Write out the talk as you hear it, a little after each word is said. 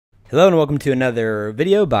Hello and welcome to another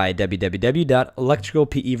video by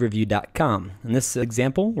www.electricalpereview.com. In this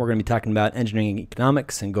example, we're going to be talking about engineering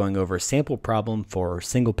economics and going over a sample problem for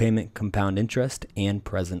single payment compound interest and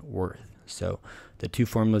present worth. So the two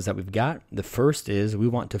formulas that we've got, the first is we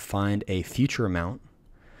want to find a future amount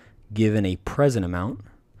given a present amount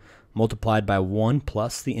multiplied by 1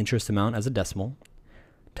 plus the interest amount as a decimal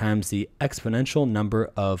times the exponential number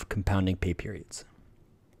of compounding pay periods.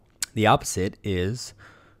 The opposite is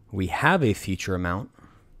we have a future amount.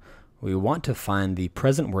 We want to find the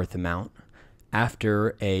present worth amount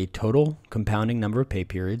after a total compounding number of pay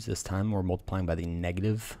periods. This time we're multiplying by the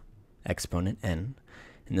negative exponent n.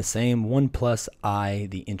 And the same 1 plus I,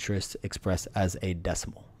 the interest expressed as a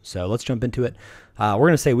decimal. So let's jump into it. We're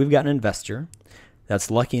going to say we've got an investor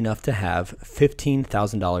that's lucky enough to have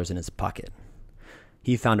 $15,000 in his pocket.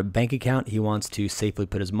 He found a bank account he wants to safely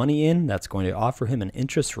put his money in that's going to offer him an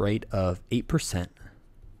interest rate of 8%.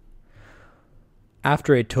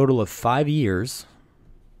 After a total of 5 years,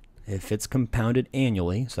 if it's compounded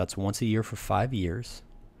annually, so that's once a year for 5 years,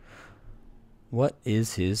 what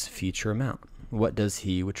is his future amount? What does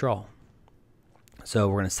he withdraw? So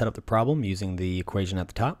we're going to set up the problem using the equation at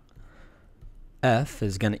the top. F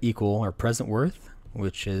is going to equal our present worth,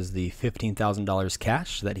 which is the $15,000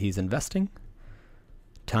 cash that he's investing,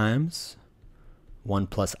 times 1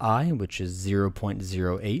 plus I, which is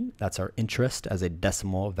 0.08. That's our interest as a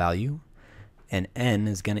decimal value. And n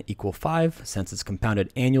is going to equal 5 since it's compounded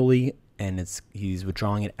annually and he's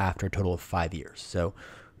withdrawing it after a total of 5 years. So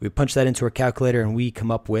we punch that into our calculator and we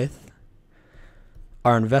come up with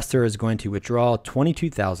our investor is going to withdraw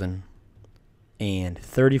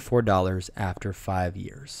 $22,034 after 5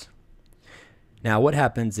 years. Now what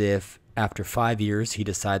happens if after 5 years he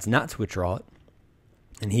decides not to withdraw it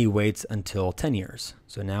and he waits until 10 years?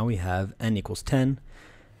 So now we have n equals 10.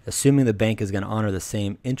 Assuming the bank is going to honor the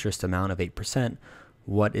same interest amount of 8%,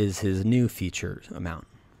 what is his new future amount?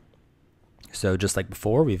 So just like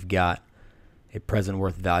before, we've got a present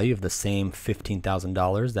worth value of the same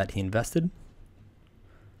 $15,000 that he invested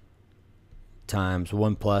times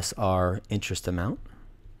 1 plus our interest amount.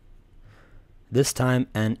 This time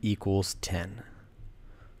n equals 10.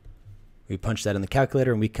 We punch that in the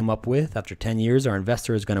calculator and we come up with, after 10 years, our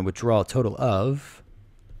investor is going to withdraw a total of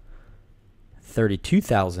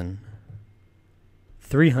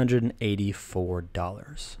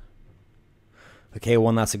 $32,384. Okay,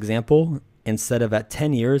 one last example. Instead of at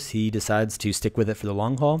 10 years, he decides to stick with it for the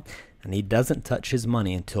long haul, and he doesn't touch his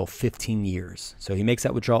money until 15 years. So he makes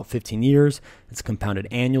that withdrawal at 15 years. It's compounded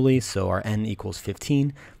annually, so our n equals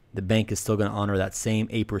 15. The bank is still going to honor that same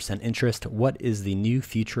 8% interest. What is the new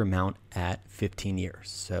future amount at 15 years?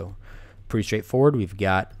 So pretty straightforward. We've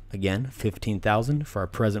got, again, $15,000 for our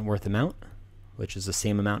present worth amount, which is the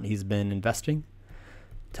same amount he's been investing,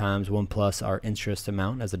 times 1 plus our interest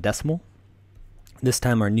amount as a decimal. This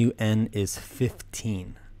time our new n is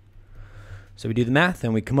 15. So we do the math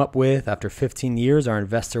and we come up with, after 15 years, our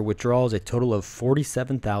investor withdraws a total of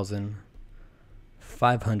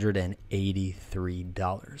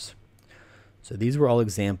 $47,583. So these were all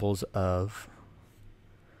examples of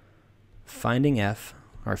finding F,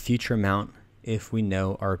 our future amount, if we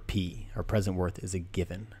know our P, our present worth, is a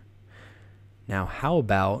given. Now, how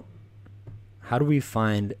do we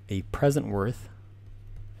find a present worth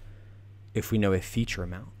if we know a future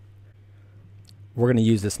amount? We're going to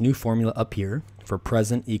use this new formula up here for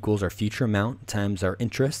present equals our future amount times our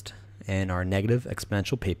interest and our negative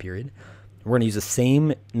exponential pay period. We're going to use the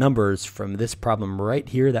same numbers from this problem right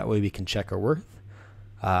here. That way we can check our worth.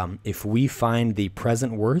 If we find the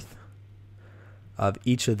present worth of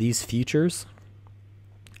each of these futures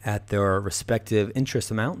at their respective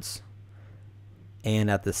interest amounts,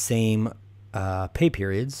 and at the same pay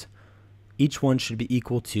periods, each one should be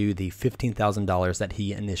equal to the $15,000 that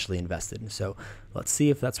he initially invested. So let's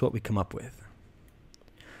see if that's what we come up with.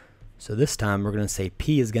 So this time we're going to say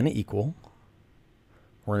P is going to equal,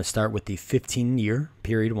 we're going to start with the 15-year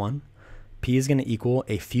period 1. P is going to equal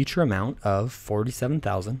a future amount of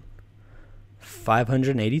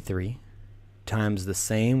 $47,583 times the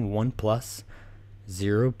same 1 plus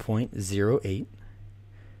 0.08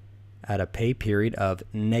 at a pay period of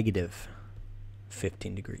negative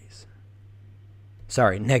 15 years.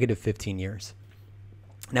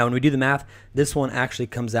 Now, when we do the math, this one actually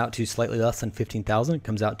comes out to slightly less than 15,000. It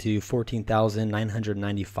comes out to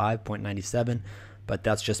 14,995.97, but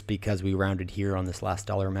that's just because we rounded here on this last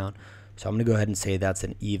dollar amount. So I'm going to go ahead and say that's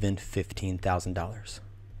an even $15,000.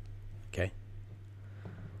 Okay.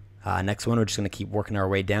 Next one, we're just going to keep working our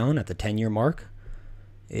way down at the 10-year mark.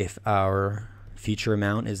 If our future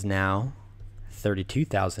amount is now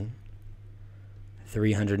 $32,000,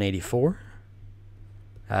 $384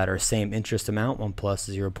 at our same interest amount, 1 plus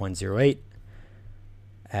 0.08,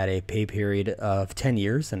 at a pay period of 10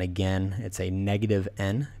 years. And again, it's a negative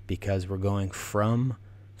n because we're going from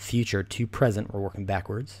future to present. We're working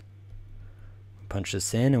backwards. Punch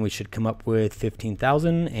this in and we should come up with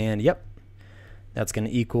 15,000, and yep, that's going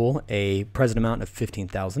to equal a present amount of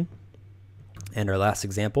 15,000. And our last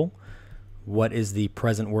example, what is the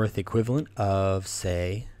present worth equivalent of,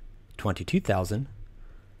 say,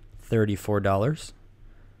 $22,034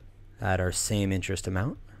 at our same interest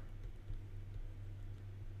amount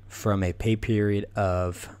from a pay period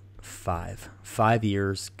of 5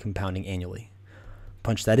 years compounding annually?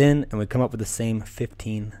 Punch that in and we come up with the same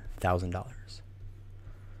 $15,000.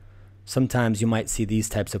 Sometimes you might see these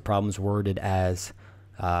types of problems worded as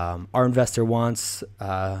our investor wants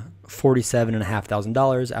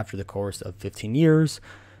 $47,500 after the course of 15 years.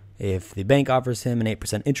 If the bank offers him an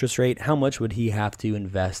 8% interest rate, how much would he have to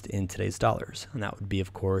invest in today's dollars? And that would be,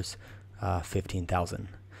 of course, 15,000.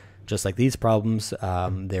 Just like these problems,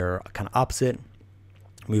 they're kind of opposite.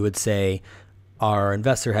 We would say our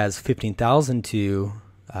investor has 15,000 to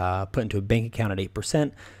put into a bank account at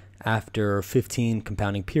 8%. After 15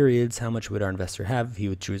 compounding periods, how much would our investor have if he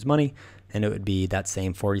withdrew his money? And it would be that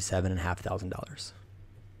same $47,500.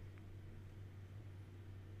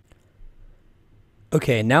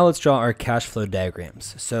 Okay, now let's draw our cash flow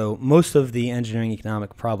diagrams. So most of the engineering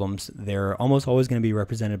economic problems, they're almost always going to be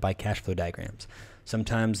represented by cash flow diagrams.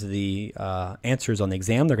 Sometimes the answers on the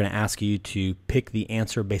exam, they're going to ask you to pick the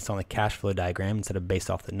answer based on the cash flow diagram instead of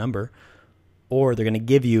based off the number. Or they're going to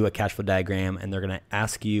give you a cash flow diagram and they're going to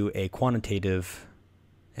ask you a quantitative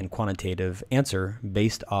answer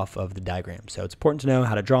based off of the diagram. So it's important to know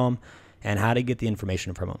how to draw them and how to get the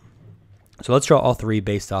information from them. So let's draw all three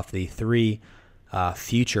based off the three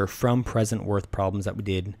future from present worth problems that we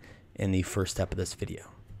did in the first step of this video.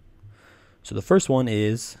 So the first one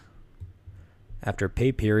is after a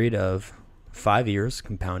pay period of 5 years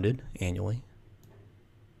compounded annually.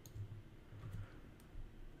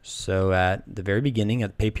 So at the very beginning,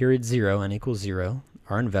 at pay period 0, n equals 0,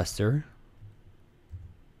 our investor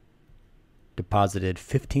deposited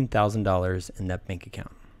 $15,000 in that bank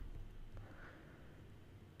account.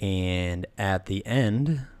 And at the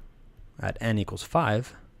end, at n equals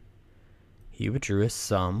 5, he withdrew a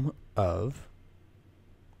sum of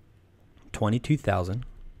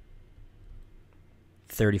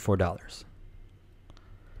 $22,034.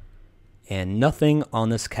 And nothing on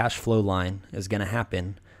this cash flow line is going to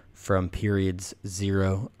happen from periods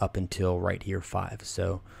 0 up until right here 5.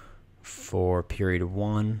 So for period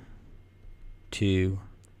 1, 2,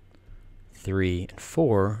 3, and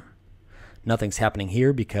 4, nothing's happening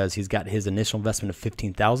here because he's got his initial investment of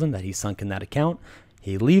 $15,000 that he sunk in that account.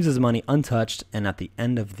 He leaves his money untouched, and at the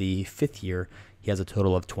end of the 5th year, he has a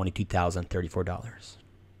total of $22,034.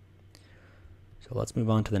 So let's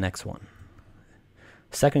move on to the next one.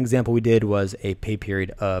 Second example we did was a pay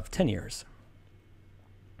period of 10 years.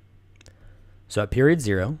 So at period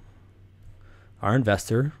 0, our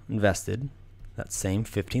investor invested that same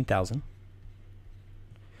 $15,000.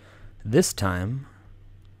 This time,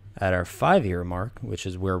 at our 5-year mark, which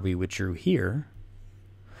is where we withdrew here,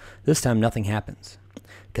 this time nothing happens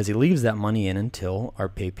because he leaves that money in until our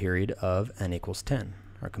pay period of n equals 10,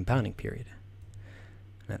 our compounding period.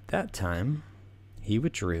 And at that time, he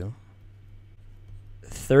withdrew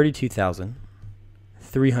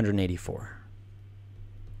 $32,384.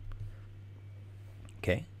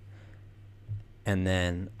 Okay. And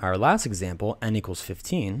then our last example, n equals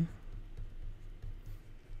 15.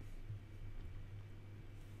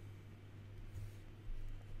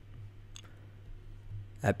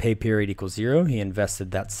 At pay period equals 0, he invested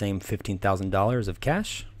that same $15,000 of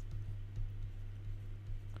cash.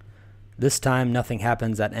 This time, nothing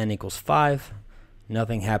happens at n equals 5.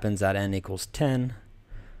 Nothing happens at n equals 10.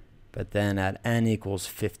 But then at n equals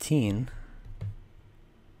 15,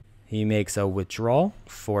 he makes a withdrawal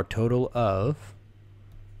for a total of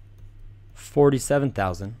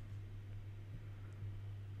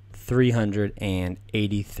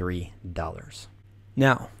 $47,383.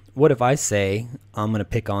 Now, what if I say, I'm going to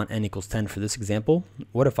pick on n equals 10 for this example.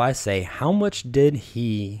 What if I say, how much did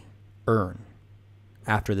he earn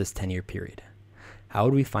after this 10-year period? How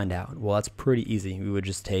would we find out? Well, that's pretty easy. We would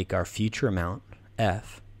just take our future amount,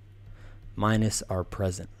 F, minus our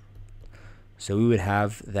present. So we would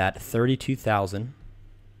have that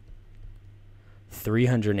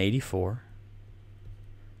 $32,384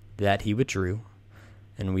 that he withdrew,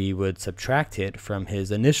 and we would subtract it from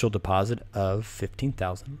his initial deposit of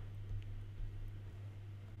 $15,000.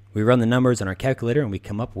 We run the numbers on our calculator and we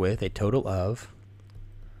come up with a total of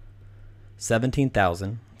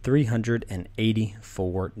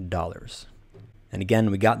 $17,384. And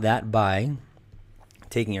again, we got that by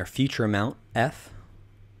taking our future amount, F,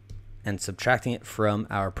 and subtracting it from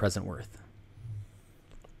our present worth.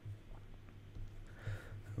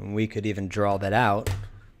 And we could even draw that out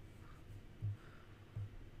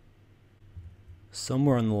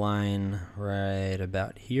somewhere on the line right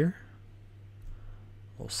about here.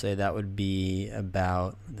 We'll say that would be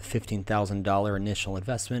about the $15,000 initial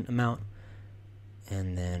investment amount.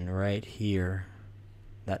 And then right here,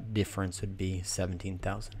 that difference would be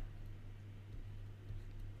 $17,000.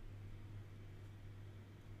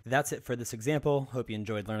 That's it for this example. Hope you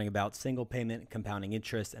enjoyed learning about single payment, compounding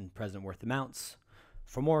interest, and present worth amounts.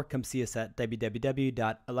 For more, come see us at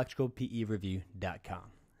www.electricalpereview.com.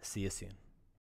 See you soon.